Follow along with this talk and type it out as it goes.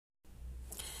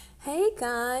Hey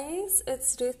guys,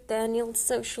 it's Ruth Daniel,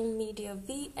 social media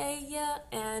VA here,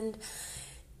 and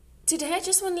today I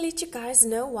just want to let you guys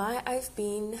know why I've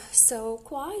been so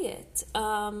quiet.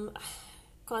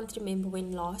 Can't remember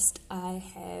when last I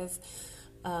have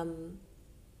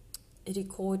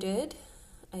recorded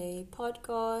a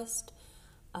podcast.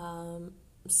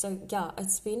 So yeah,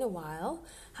 it's been a while.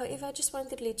 However, I just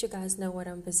wanted to let you guys know what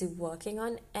I'm busy working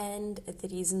on and the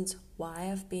reasons why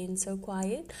I've been so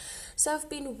quiet. So I've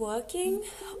been working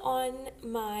on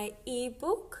my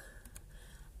ebook.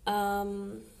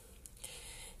 So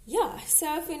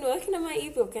I've been working on my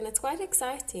ebook and it's quite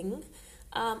exciting.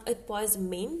 It was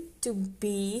meant to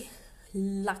be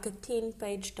like a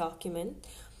 10-page document.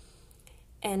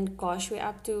 And gosh, we're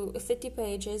up to 30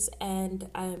 pages and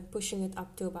I'm pushing it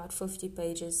up to about 50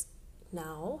 pages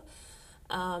now.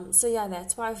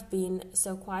 That's why I've been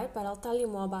so quiet, but I'll tell you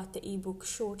more about the ebook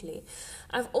shortly.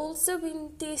 I've also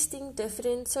been testing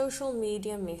different social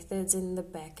media methods in the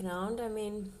background.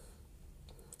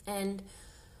 And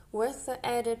with the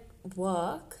added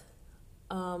work,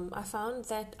 I found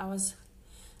that I was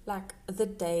like the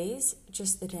days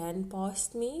just ran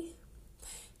past me.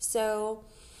 So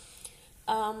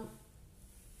I've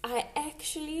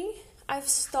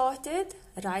started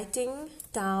writing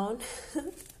down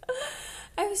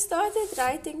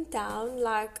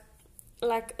like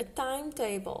a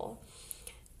timetable,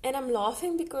 and I'm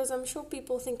laughing because I'm sure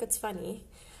people think it's funny.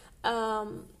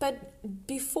 But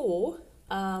before,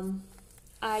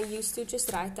 I used to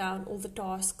just write down all the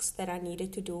tasks that I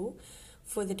needed to do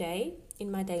for the day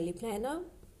in my daily planner,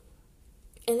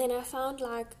 and then I found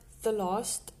like the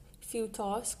last few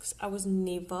tasks I was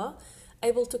never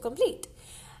able to complete,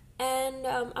 and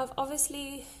I've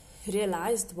obviously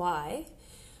realized why,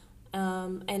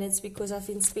 and it's because I've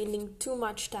been spending too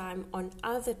much time on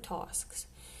other tasks.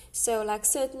 So like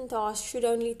certain tasks should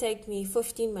only take me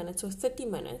 15 minutes or 30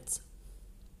 minutes,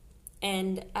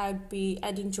 and I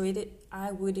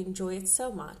would enjoy it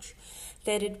so much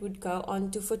that it would go on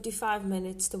to 45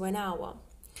 minutes to an hour.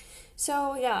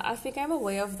 So yeah, I think I'm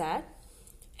aware of that.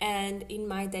 And in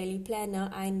my daily planner,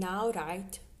 I now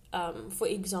write, for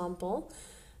example,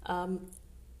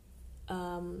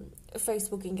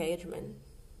 Facebook engagement,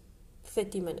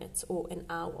 30 minutes or an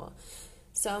hour.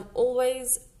 So I'm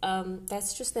always,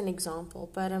 that's just an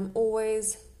example, but I'm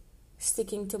always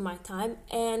sticking to my time.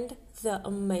 And the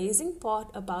amazing part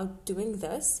about doing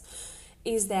this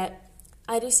is that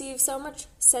I receive so much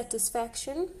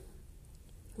satisfaction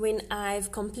when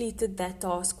I've completed that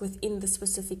task within the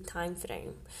specific time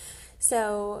frame.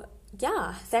 So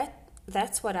yeah,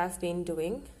 that's what I've been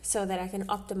doing so that I can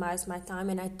optimize my time.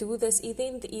 And I do this either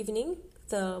in the evening,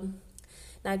 the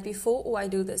night before, or I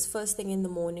do this first thing in the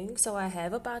morning. So I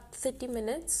have about 30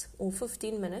 minutes or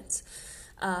 15 minutes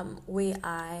where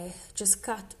I just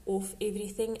cut off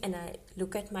everything and I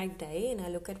look at my day and I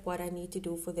look at what I need to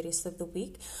do for the rest of the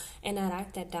week, and I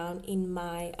write that down in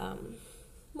my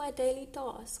daily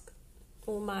task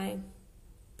or my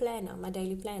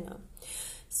daily planner.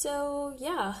 So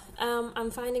yeah,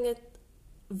 I'm finding it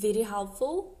very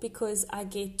helpful because I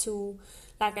get to,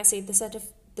 like I said,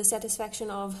 the satisfaction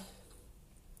of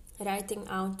writing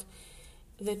out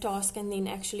the task and then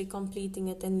actually completing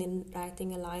it and then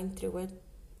writing a line through it.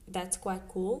 That's quite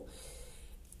cool.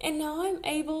 And now I'm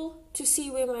able to see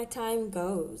where my time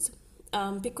goes,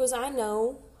 because I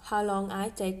know how long I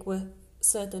take with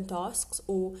certain tasks,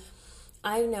 or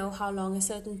I know how long a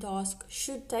certain task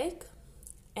should take,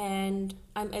 and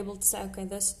I'm able to say, okay,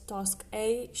 this task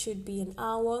A should be an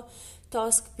hour,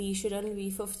 task B should only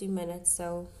be 15 minutes.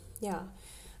 So yeah,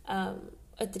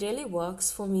 it really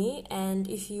works for me. And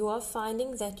if you are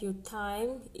finding that your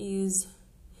time is,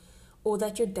 or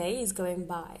that your day is going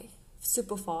by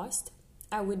super fast,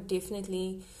 I would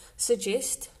definitely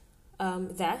suggest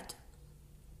that.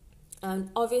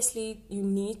 Obviously, you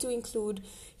need to include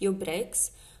your breaks,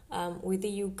 whether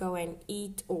you go and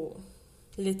eat or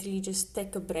literally just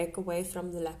take a break away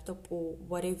from the laptop or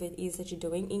whatever it is that you're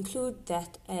doing. Include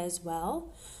that as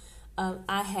well.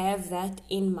 I have that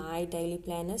in my daily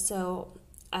planner, so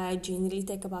I generally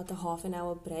take about a half an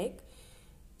hour break,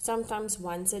 sometimes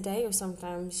once a day or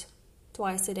sometimes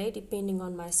twice a day, depending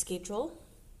on my schedule.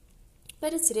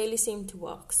 But it's really seemed to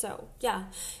work. So yeah,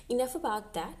 enough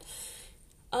about that.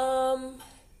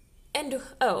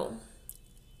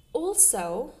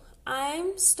 Also,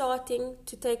 I'm starting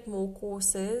to take more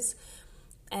courses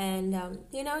and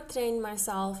train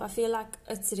myself. I feel like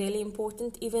it's really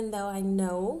important, even though I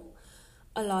know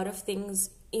a lot of things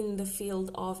in the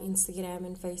field of Instagram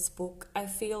and Facebook. I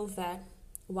feel that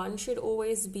one should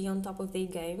always be on top of their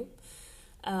game.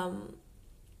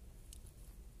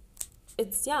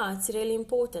 it's really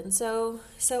important. So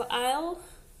I'll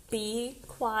be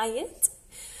quiet.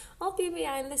 I'll be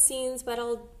behind the scenes, but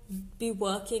I'll be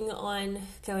working on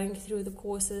going through the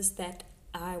courses that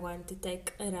I want to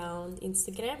take around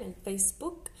Instagram and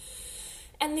Facebook.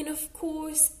 And then, of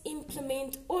course,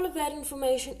 implement all of that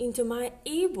information into my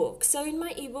ebook. So in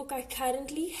my ebook, I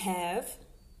currently have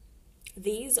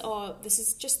this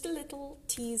is just a little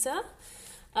teaser.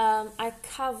 I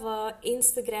cover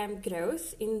Instagram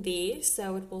growth in there.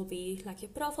 So it will be like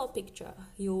your profile picture,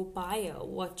 your bio,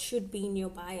 what should be in your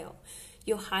bio,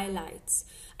 your highlights.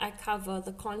 I cover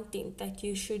the content that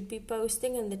you should be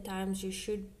posting and the times you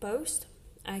should post.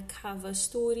 I cover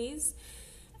stories,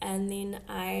 and then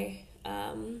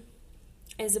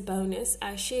as a bonus,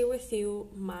 I share with you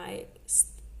my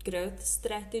growth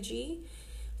strategy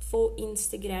for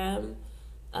Instagram.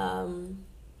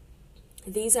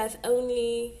 These I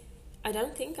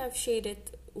don't think I've shared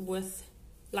it with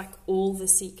like all the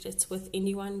secrets with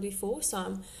anyone before. So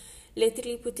I'm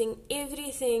literally putting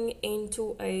everything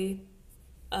into a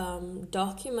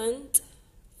document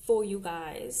for you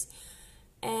guys,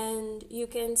 and you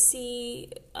can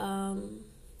see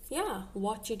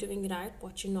what you're doing right,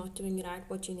 what you're not doing right,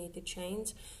 what you need to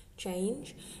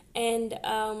change. And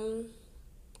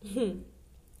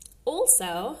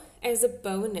also, as a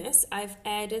bonus, I've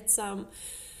added some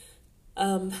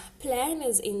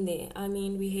planners in there. I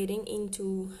mean, we're heading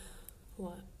into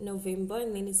November,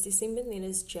 and then it's December, and then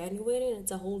it's January, and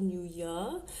it's a whole new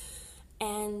year.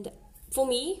 And for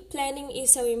me, planning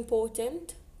is so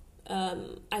important.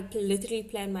 I literally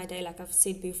plan my day, like I've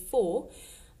said before.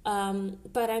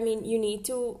 But I mean, you need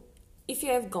to, if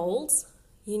you have goals,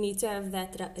 you need to have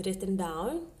that written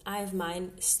down. I have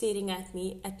mine staring at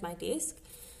me at my desk.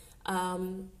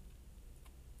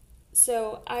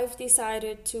 So I've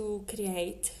decided to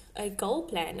create a goal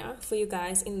planner for you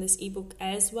guys in this ebook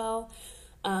as well.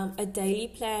 A daily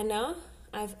planner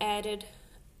I've added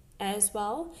as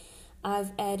well.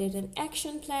 I've added an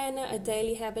action planner, a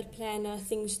daily habit planner,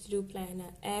 things to do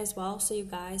planner as well. So you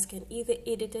guys can either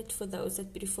edit it for those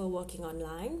that prefer working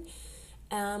online,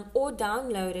 or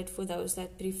download it for those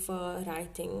that prefer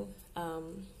writing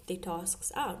their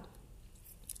tasks out.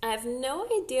 I have no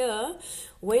idea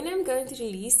when I'm going to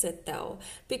release it though,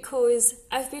 because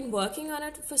I've been working on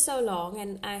it for so long,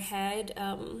 and I had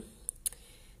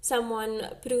someone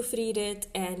proofread it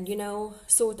and,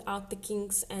 sort out the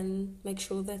kinks and make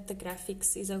sure that the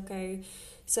graphics is okay.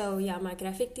 So yeah, my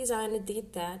graphic designer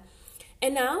did that.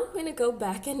 And now I'm going to go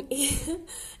back and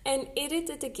edit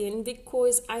it again,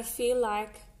 because I feel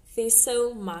like there's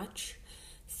so much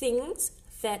things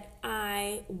that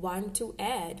I want to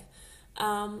add.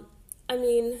 I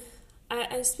mean,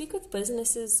 I speak with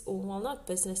businesses, or well, not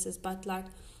businesses, but like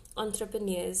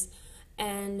entrepreneurs,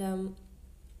 and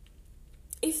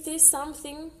if there's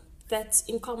something that's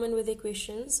in common with their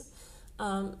questions,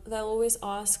 they'll always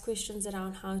ask questions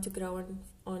around how to grow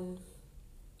on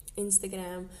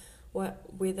Instagram,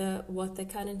 whether what they're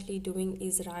currently doing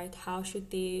is right, how should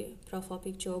their profile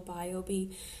picture or bio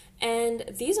be. And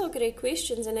these are great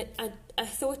questions, and I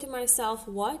thought to myself,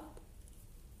 what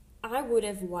I would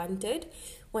have wanted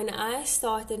when I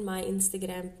started my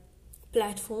Instagram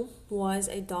platform was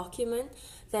a document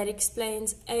that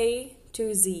explains A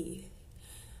to Z.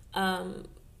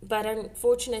 But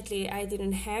unfortunately, I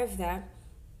didn't have that,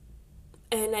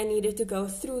 and I needed to go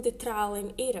through the trial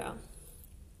and error.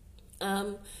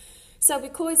 So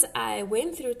because I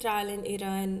went through trial and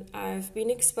error, and I've been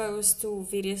exposed to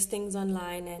various things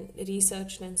online and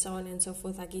researched and so on and so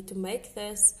forth, I get to make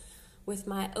this with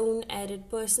my own added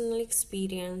personal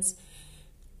experience.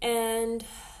 And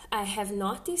I have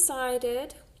not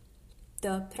decided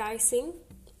the pricing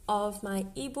of my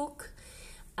ebook.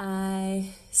 I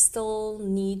still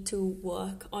need to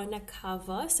work on a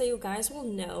cover, so you guys will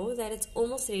know that it's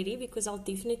almost ready, because I'll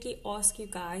definitely ask you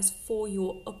guys for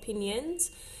your opinions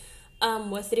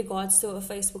with regards to a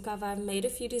Facebook cover. I've made a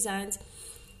few designs,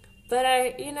 but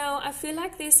I feel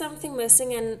like there's something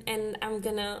missing, and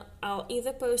I'll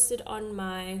either post it on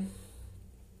my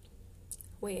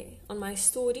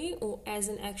story, or as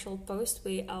an actual post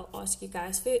where I'll ask you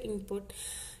guys for your input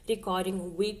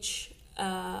regarding which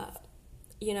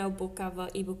book cover,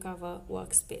 ebook cover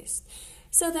works best.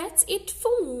 So that's it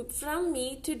from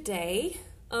me today.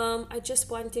 I just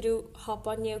wanted to hop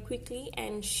on here quickly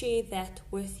and share that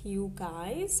with you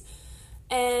guys.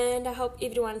 And I hope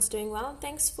everyone's doing well.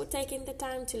 Thanks for taking the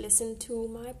time to listen to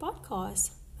my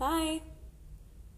podcast. Bye.